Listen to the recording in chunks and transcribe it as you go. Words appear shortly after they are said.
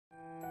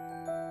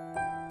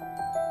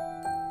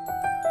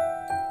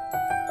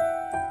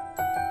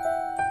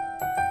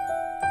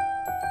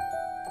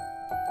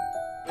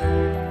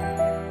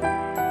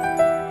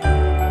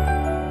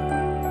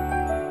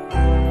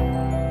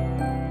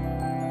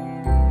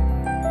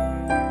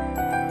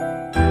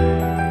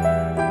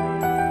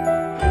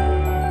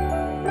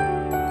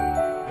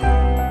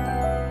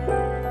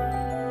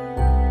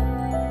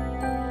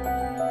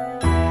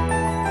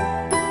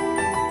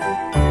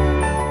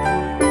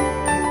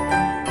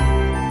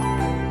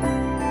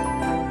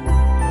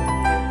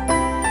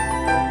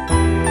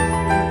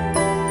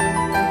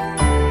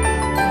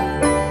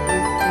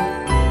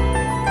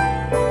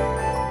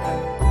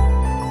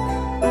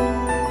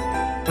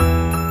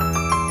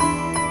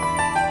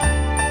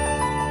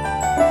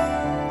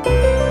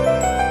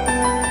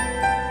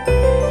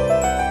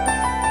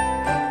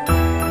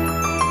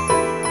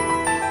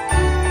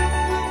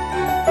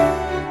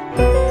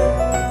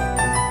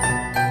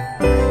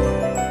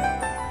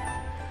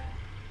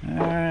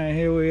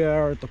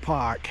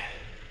park.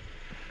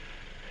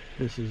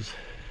 This is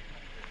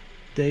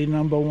day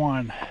number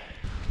 1.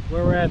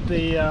 We're at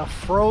the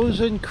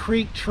Frozen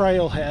Creek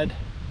Trailhead.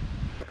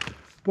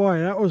 Boy,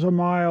 that was a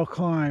mile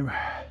climb.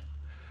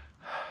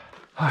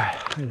 I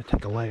had to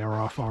take a layer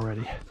off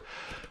already.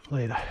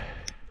 Later.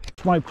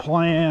 My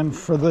plan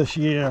for this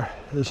year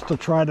is to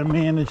try to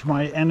manage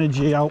my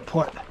energy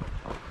output,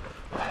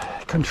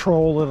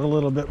 control it a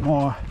little bit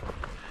more.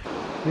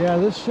 Yeah,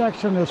 this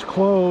section is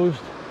closed.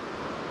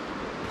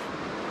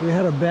 We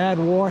had a bad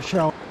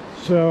washout,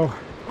 so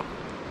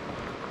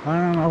I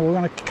don't know, we're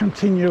going to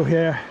continue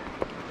here.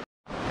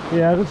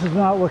 Yeah, this is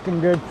not looking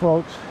good,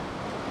 folks.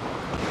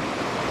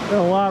 There's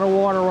a lot of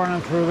water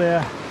running through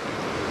there.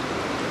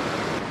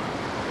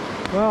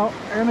 Well,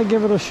 I'm going to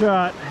give it a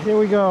shot. Here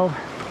we go.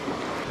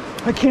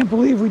 I can't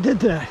believe we did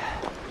that.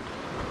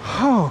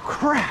 Oh,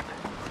 crap.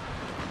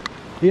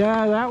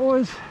 Yeah, that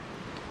was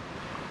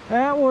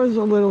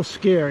a little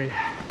scary.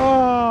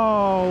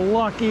 Oh,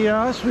 lucky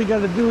us. We got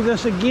to do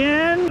this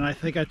again. And I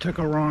think I took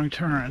a wrong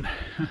turn.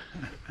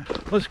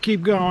 Let's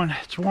keep going.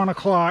 It's 1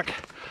 o'clock.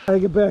 I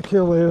get back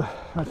here later.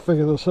 I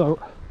figure this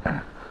out.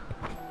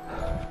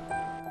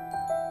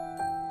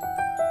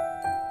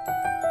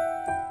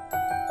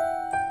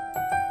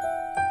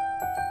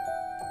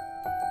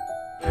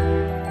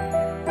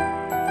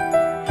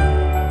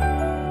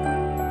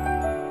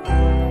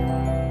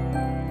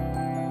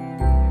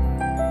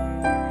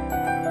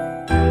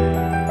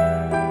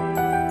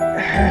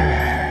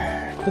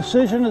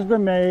 Decision has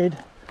been made.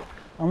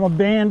 I'm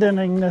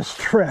abandoning this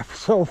trip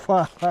so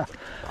far.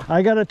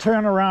 I got to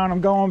turn around. I'm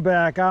going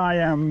back. I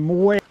am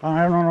way,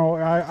 I don't know,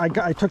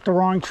 I took the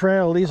wrong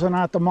trail. These are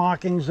not the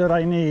markings that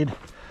I need.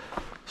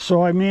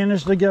 So I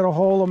managed to get a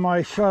hold of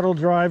my shuttle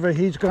driver.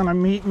 He's going to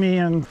meet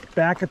me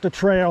back at the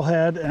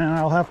trailhead, and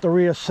I'll have to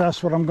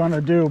reassess what I'm going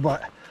to do.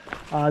 But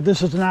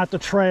this is not the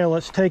trail.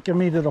 It's taking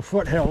me to the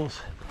foothills.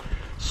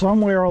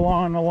 Somewhere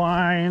along the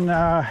line,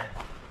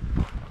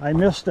 I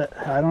missed it.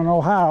 I don't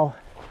know how.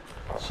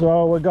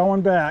 So we're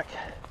going back.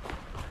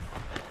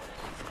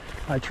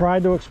 I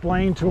tried to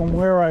explain to him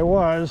where I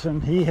was,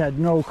 and he had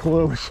no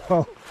clue.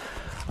 So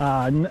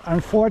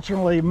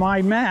unfortunately,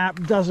 my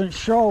map doesn't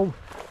show.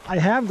 I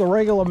have the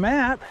regular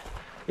map.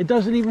 It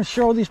doesn't even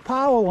show these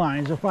power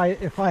lines. If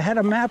I had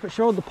a map that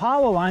showed the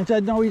power lines,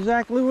 I'd know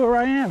exactly where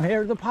I am.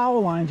 Here are the power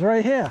lines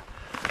right here.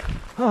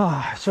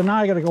 Oh, so now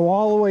I got to go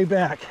all the way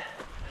back.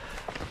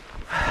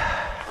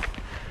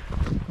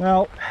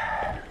 Well,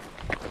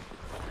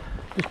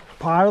 just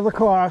part of the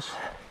course.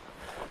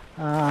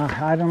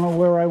 I don't know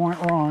where I went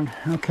wrong.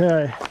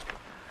 Okay.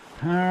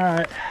 All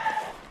right.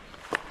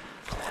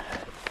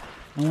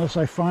 Unless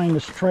I find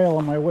this trail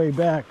on my way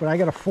back. But I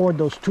got to ford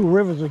those 2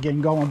 rivers again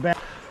going back.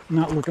 I'm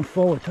not looking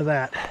forward to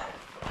that.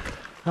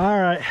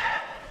 All right.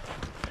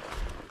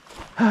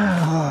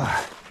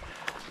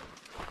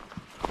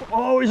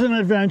 Always an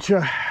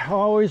adventure.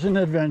 Always an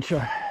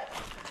adventure.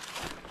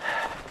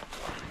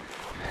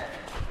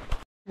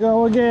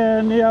 Go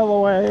again the other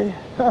way.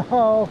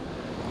 Oh.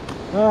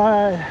 All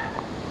right.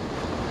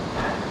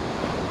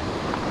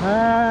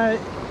 Alright,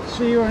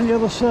 see you on the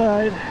other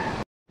side.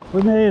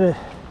 We made it.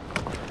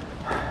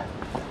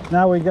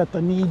 Now we got the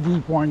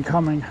knee-deep one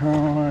coming.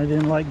 Oh, I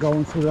didn't like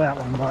going through that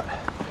one, but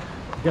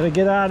gotta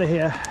get out of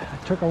here.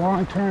 I took a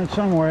wrong turn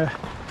somewhere.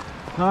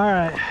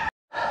 Alright.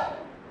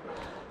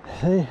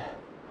 See?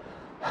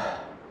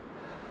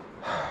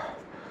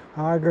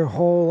 I go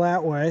hole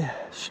that way,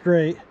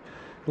 straight.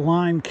 The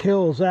line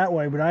kills that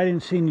way, but I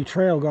didn't see any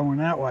trail going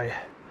that way.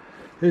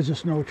 There's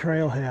just no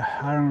trail here.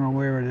 I don't know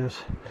where it is,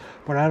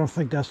 but I don't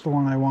think that's the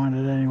one I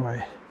wanted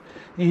anyway.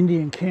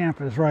 Indian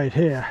camp is right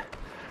here.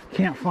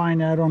 Can't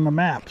find that on the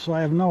map, so I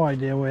have no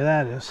idea where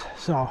that is.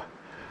 So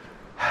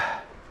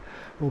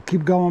we'll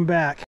keep going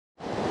back.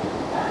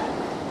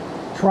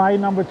 Try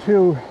number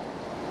 2.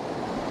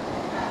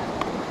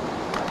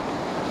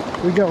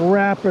 We got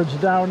rapids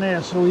down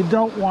there, so we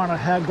don't want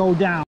to go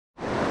down.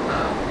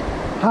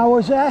 How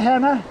was that,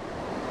 Hannah?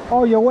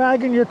 Oh, you're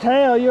wagging your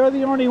tail. You're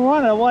the only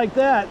one that like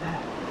that.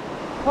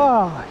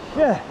 Oh,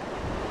 shit.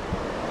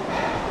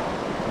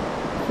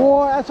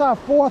 That's our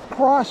 4th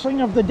crossing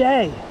of the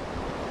day.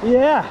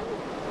 Yeah.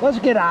 Let's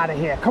get out of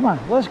here. Come on,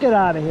 let's get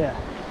out of here.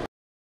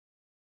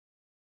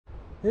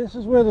 This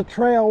is where the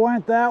trail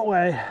went that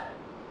way.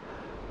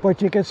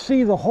 But you can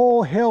see the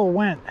whole hill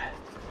went.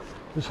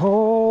 This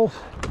whole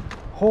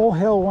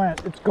hill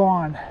went. It's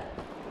gone.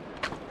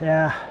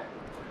 Yeah.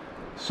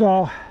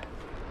 So,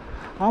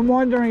 I'm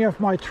wondering if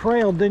my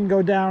trail didn't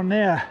go down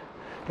there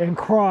and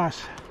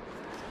cross.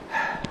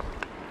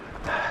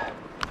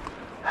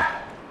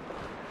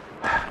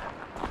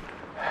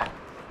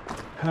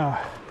 Oh,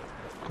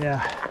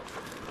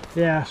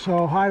 yeah,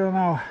 so I don't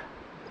know.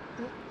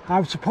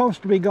 I'm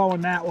supposed to be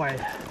going that way,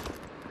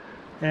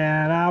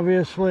 and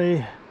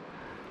obviously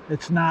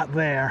it's not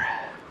there.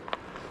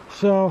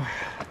 So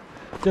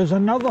there's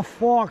another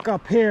fork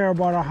up here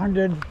about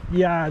 100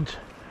 yards.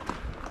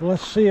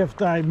 Let's see if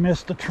I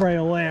missed the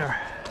trail there.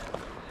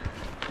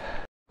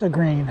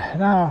 Wintergreen.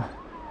 Now,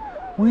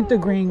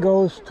 Wintergreen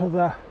goes to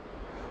the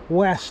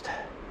west.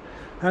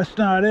 That's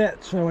not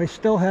it, so I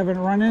still haven't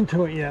run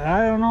into it yet.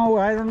 I don't know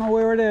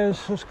where it is.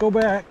 Let's go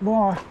back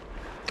more.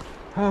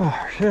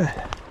 Oh shit,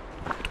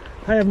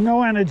 I have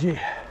no energy.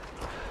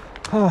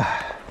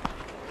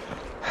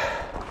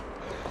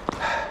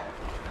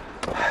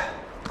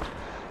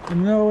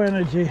 No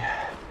energy.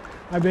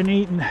 I've been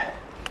eating,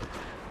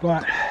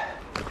 but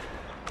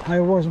I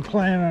wasn't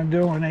planning on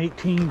doing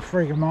 18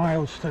 freaking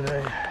miles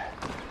today.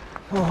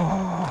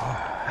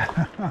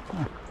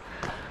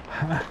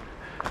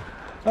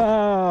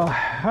 Oh,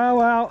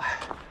 well,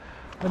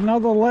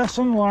 another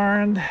lesson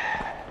learned.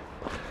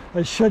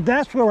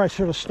 That's where I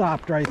should have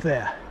stopped right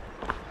there.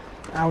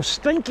 I was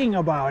thinking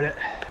about it,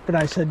 but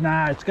I said,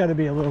 nah, it's got to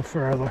be a little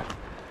further.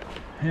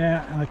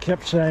 Yeah, and I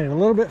kept saying a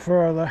little bit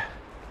further.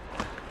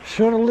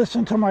 Should have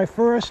listened to my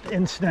first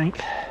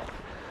instinct.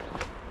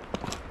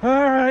 All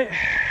right.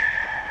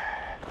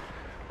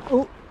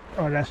 Oh,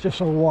 that's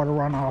just a water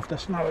runoff.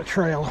 That's not a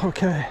trail.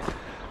 Okay.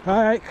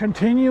 All right,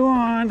 continue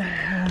on.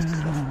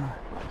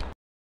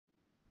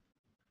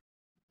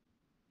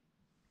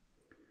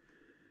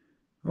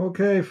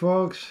 Okay,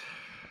 folks,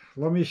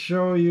 let me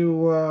show you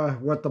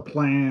what the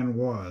plan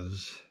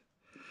was.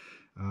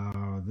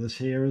 This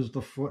here is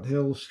the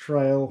Foothills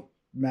Trail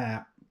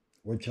map,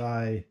 which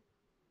I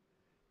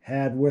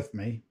had with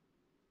me.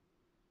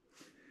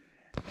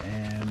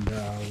 And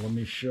let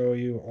me show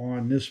you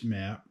on this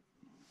map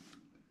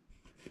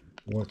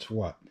what's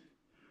what.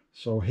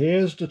 So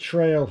here's the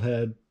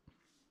trailhead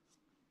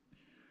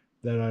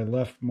that I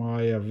left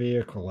my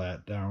vehicle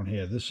at down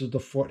here. This is the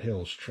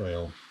Foothills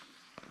Trail.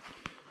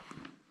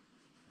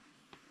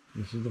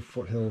 This is the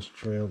Foothills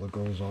Trail that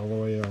goes all the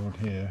way on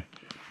here.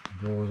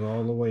 It goes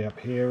all the way up.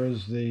 Here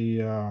is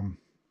the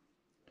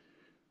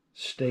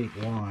state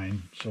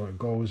line. So it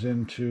goes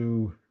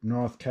into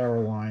North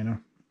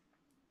Carolina.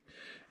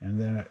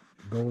 And then it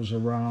goes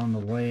around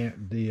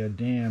the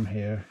dam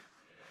here.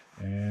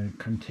 And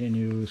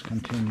continues.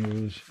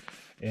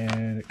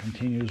 And it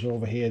continues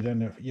over here.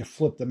 Then you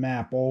flip the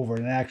map over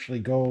and it actually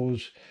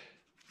drops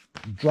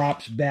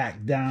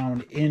back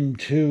down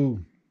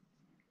into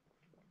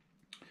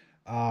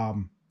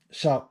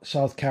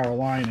South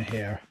Carolina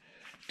here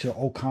to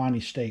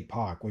Oconee State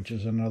Park, which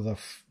is another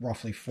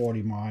roughly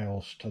 40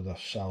 miles to the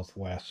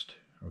southwest.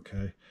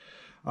 Okay.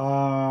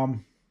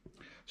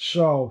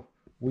 So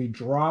we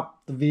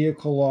dropped the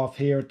vehicle off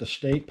here at the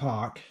state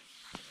park,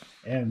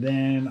 and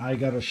then I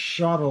got a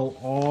shuttle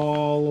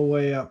all the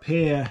way up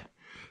here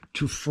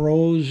to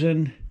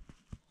Frozen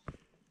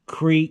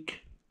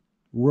Creek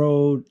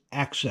Road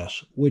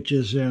Access, which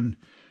is in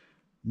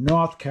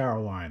North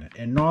Carolina,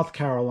 and North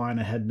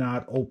Carolina had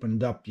not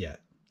opened up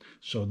yet.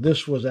 So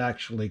this was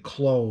actually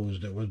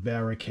closed. It was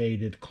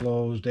barricaded,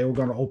 closed. They were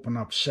going to open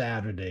up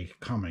Saturday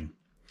coming.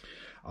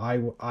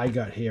 I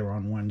got here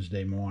on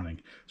Wednesday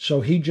morning.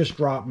 So he just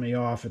dropped me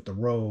off at the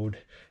road,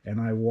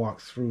 and I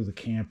walked through the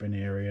camping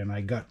area, and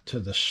I got to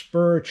the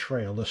spur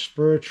trail. The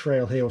spur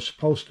trail here was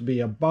supposed to be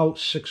about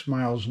 6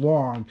 miles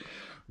long,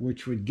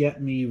 which would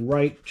get me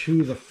right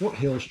to the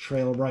Foothills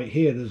Trail right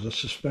here. There's a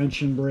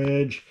suspension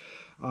bridge.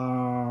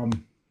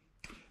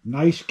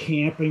 Nice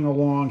camping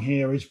along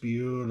here. It's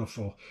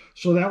beautiful.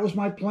 So that was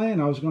my plan.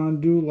 I was going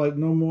to do like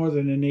no more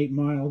than an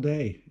 8-mile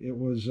day. It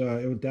was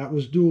that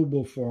was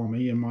doable for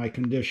me in my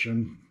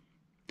condition.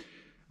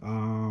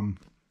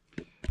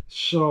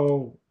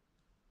 So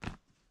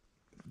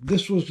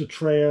this was the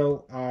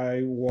trail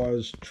I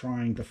was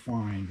trying to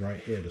find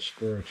right here, the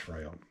spur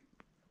trail,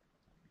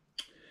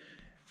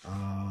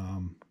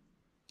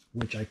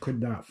 which I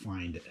could not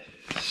find it.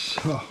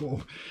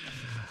 So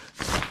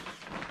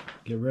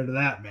get rid of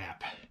that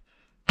map.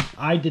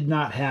 I did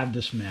not have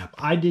this map.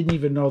 I didn't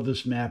even know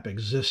this map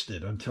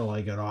existed until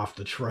I got off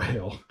the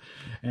trail.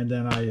 And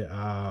then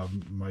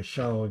my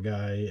shuttle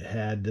guy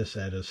had this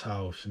at his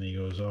house, and he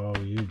goes, oh,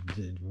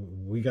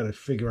 we got to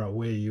figure out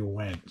where you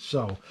went.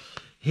 So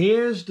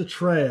here's the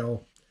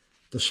trail,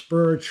 the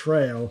spur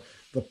trail.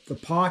 The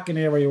parking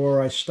area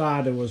where I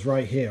started was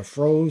right here.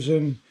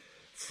 Frozen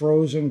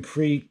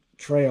Creek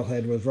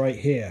Trailhead was right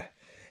here.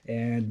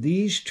 And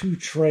these two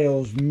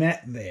trails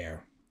met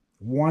there.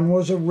 One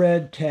was a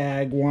red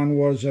tag, one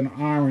was an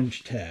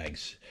orange tag.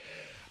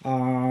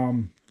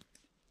 But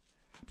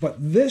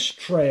this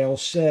trail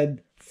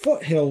said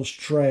Foothills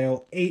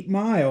Trail, 8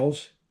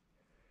 miles.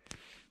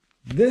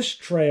 This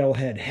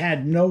trailhead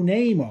had no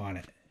name on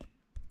it.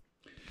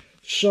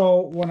 So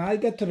when I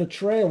got to the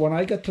trail, when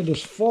I got to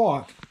this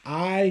fork,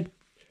 I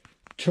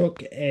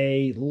took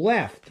a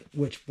left,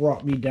 which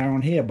brought me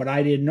down here, but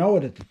I didn't know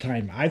it at the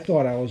time. I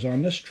thought I was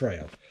on this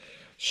trail.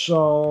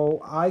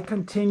 So I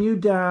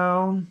continued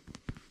down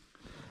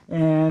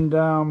and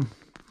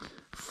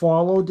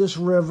followed this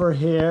river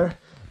here,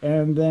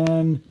 and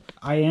then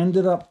I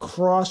ended up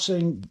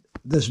crossing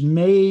this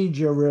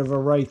major river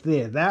right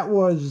there. That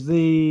was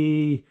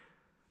the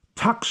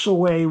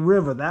Tuxaway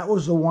River. That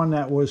was the one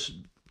that was,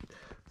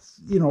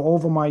 you know,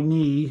 over my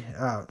knee,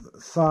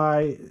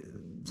 thigh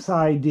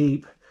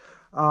deep,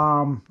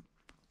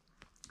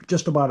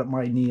 just about at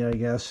my knee, I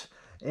guess.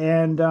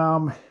 And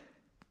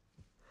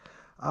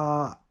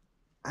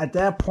at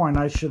that point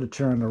I should have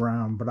turned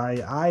around, but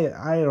I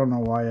don't know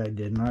why I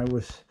didn't. I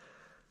was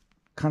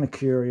kind of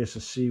curious to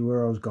see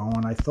where I was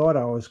going. I thought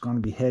I was going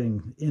to be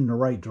heading in the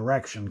right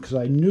direction because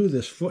I knew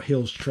this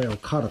foothills trail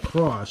cut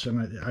across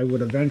and I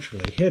would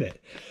eventually hit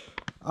it.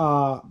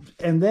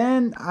 And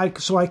then I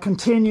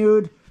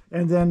continued,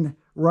 and then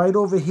right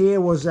over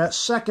here was that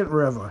second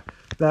river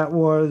that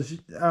was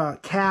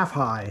calf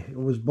high. It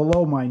was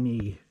below my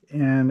knee,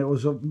 and it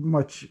was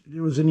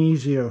an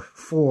easier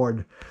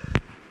ford.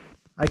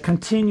 I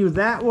continued.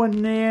 That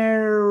one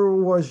there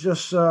was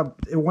just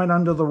it went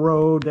under the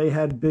road. They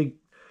had big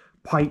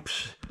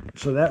pipes,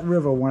 so that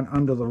river went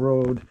under the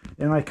road,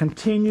 and I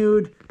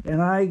continued,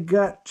 and I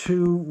got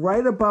to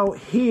right about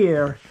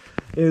here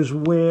is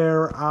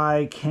where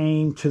I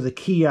came to the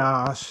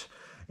kiosk,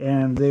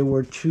 and there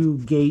were two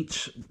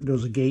gates. There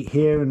was a gate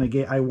here and a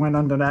gate. I went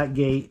under that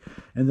gate,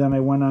 and then I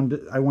went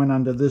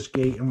under this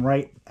gate, and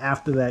right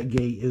after that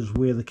gate is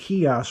where the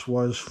kiosk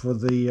was for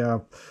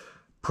the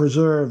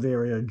preserve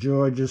area,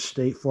 Georgia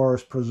State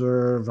Forest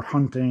Preserve,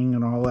 hunting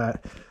and all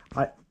that.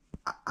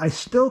 I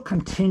still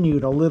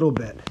continued a little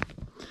bit,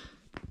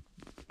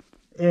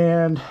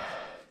 and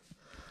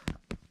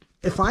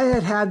if I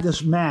had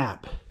this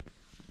map,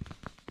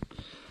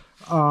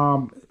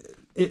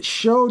 it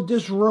showed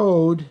this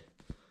road,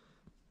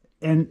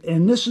 and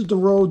this is the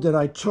road that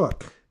I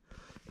took,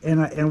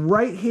 and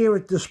right here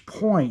at this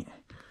point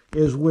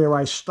is where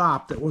I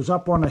stopped. It was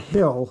up on a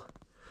hill,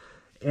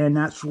 and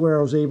that's where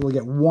I was able to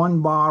get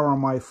 1 bar on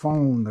my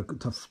phone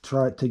to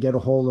try to get a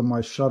hold of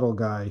my shuttle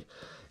guy.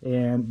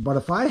 But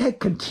if I had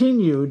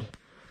continued,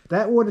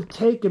 that would have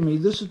taken me,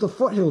 this is the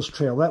Foothills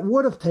Trail, that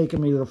would have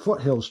taken me to the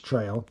Foothills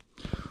Trail.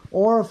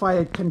 Or if I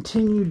had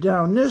continued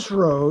down this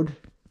road,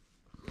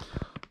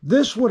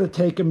 this would have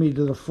taken me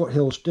to the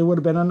Foothills. There would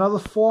have been another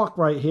fork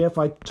right here. If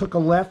I took a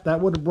left, that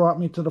would have brought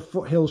me to the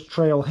Foothills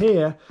Trail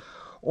here.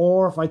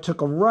 Or if I took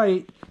a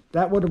right,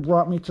 that would have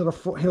brought me to the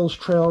Foothills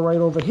Trail right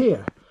over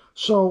here.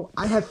 So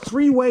I had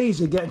 3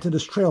 ways of getting to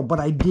this trail, but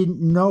I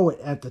didn't know it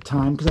at the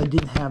time because I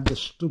didn't have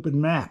this stupid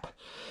map.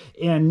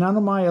 And none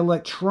of my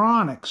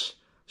electronics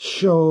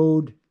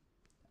showed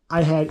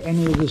I had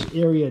any of this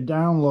area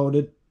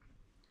downloaded,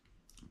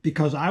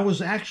 because I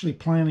was actually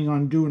planning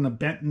on doing the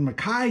Benton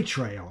MacKaye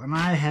Trail, and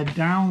I had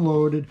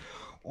downloaded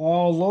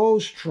all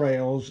those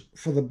trails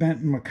for the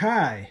Benton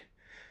MacKaye,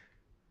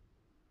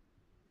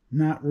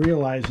 not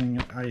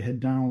realizing I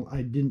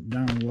didn't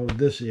download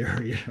this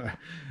area.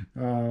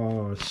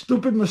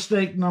 Stupid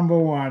mistake number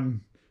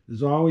 1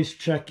 is always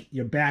check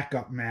your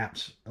backup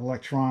maps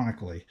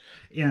electronically.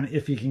 And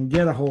if you can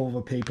get a hold of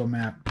a paper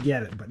map,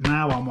 get it. But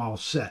now I'm all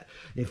set.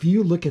 If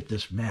you look at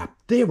this map,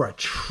 there are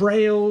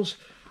trails.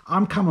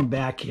 I'm coming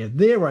back here.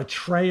 There are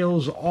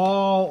trails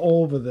all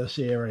over this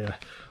area.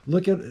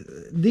 Look at,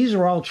 these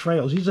are all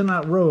trails. These are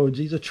not roads.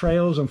 These are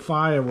trails and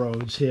fire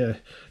roads here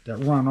that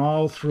run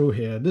all through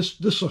here.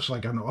 This looks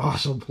like an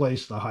awesome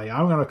place to hike.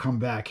 I'm going to come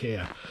back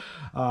here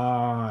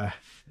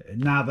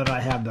now that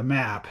I have the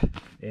map,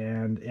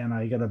 and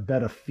I get a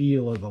better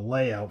feel of the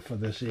layout for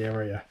this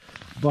area.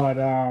 But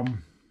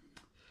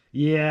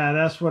yeah,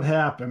 that's what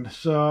happened.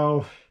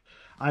 So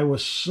I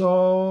was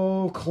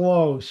so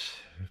close,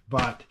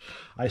 but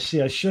I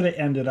should have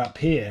ended up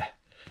here,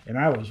 and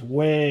I was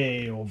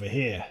way over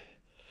here.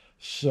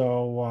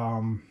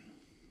 So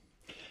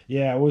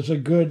yeah, it was a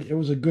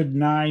good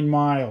 9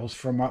 miles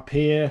from up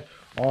here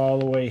all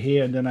the way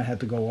here, and then I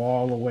had to go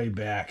all the way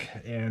back,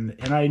 and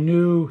I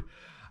knew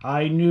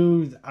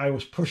I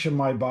was pushing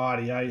my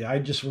body. I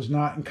just was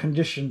not in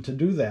condition to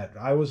do that.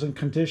 I was in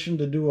condition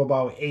to do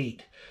about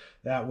 8.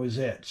 That was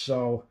it.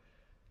 So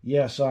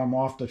yes, I'm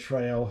off the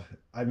trail.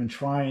 I've been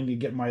trying to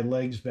get my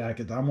legs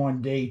back. I'm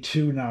on day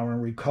 2 now in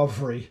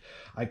recovery.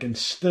 I can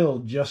still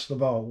just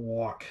about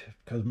walk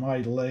because my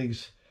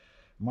legs,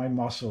 my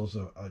muscles,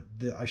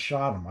 I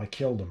shot them. I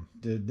killed them.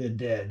 They're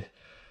dead.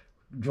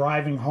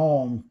 Driving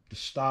home, to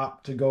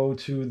stop to go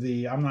to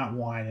the, I'm not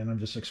whining, I'm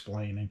just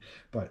explaining,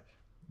 but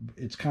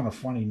it's kind of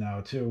funny now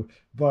too.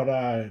 But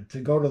to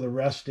go to the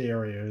rest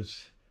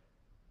areas,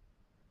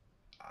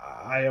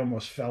 I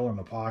almost fell in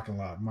the parking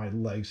lot. My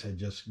legs had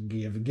just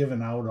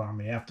given out on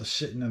me after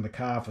sitting in the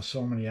car for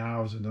so many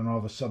hours, and then all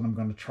of a sudden I'm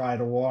going to try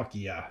to walk.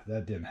 Yeah,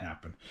 that didn't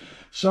happen.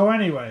 So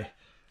anyway,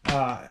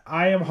 I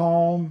am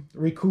home,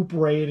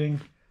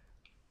 recuperating.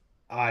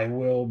 I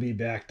will be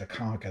back to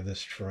conquer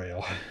this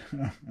trail.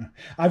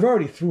 I've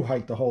already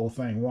thru-hiked the whole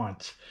thing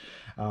once,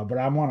 but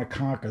I want to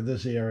conquer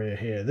this area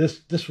here.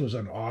 This was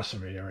an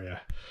awesome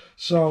area.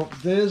 So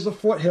there's the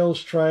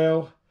Foothills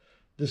Trail.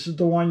 This is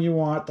the one you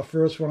want, the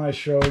first one I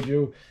showed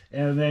you.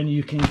 And then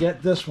you can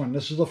get this one.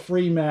 This is a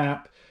free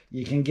map.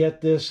 You can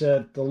get this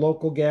at the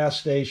local gas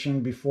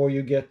station before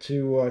you get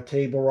to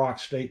Table Rock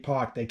State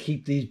Park. They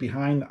keep these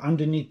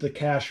underneath the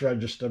cash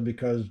register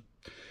because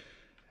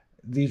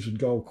these would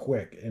go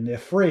quick. And they're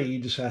free. You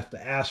just have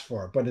to ask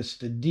for it. But it's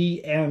the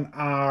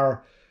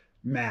DNR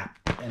map.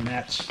 And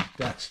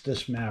that's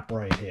this map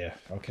right here.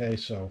 Okay,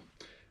 so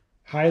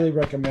highly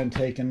recommend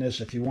taking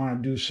this if you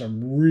want to do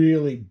some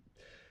really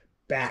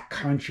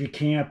backcountry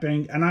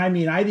camping. And I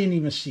mean, I didn't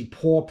even see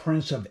paw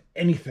prints of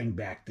anything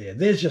back there.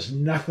 There's just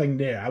nothing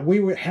there.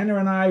 Henry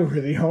and I were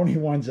the only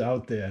ones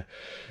out there.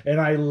 And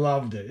I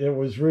loved it. It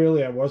was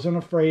really, I wasn't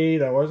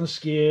afraid. I wasn't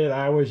scared.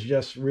 I was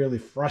just really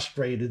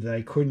frustrated that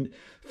I couldn't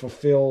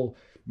fulfill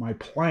my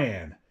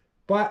plan.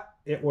 But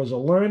it was a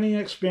learning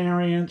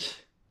experience.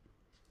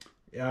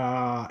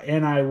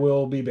 And I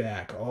will be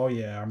back. Oh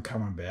yeah, I'm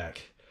coming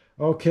back.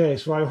 Okay,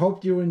 so I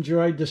hope you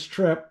enjoyed this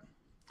trip.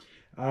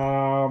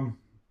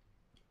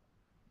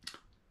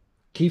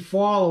 Keep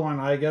following.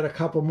 I got a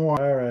couple more.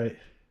 All right.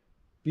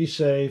 Be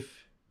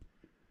safe.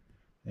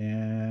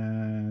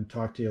 And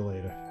talk to you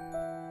later.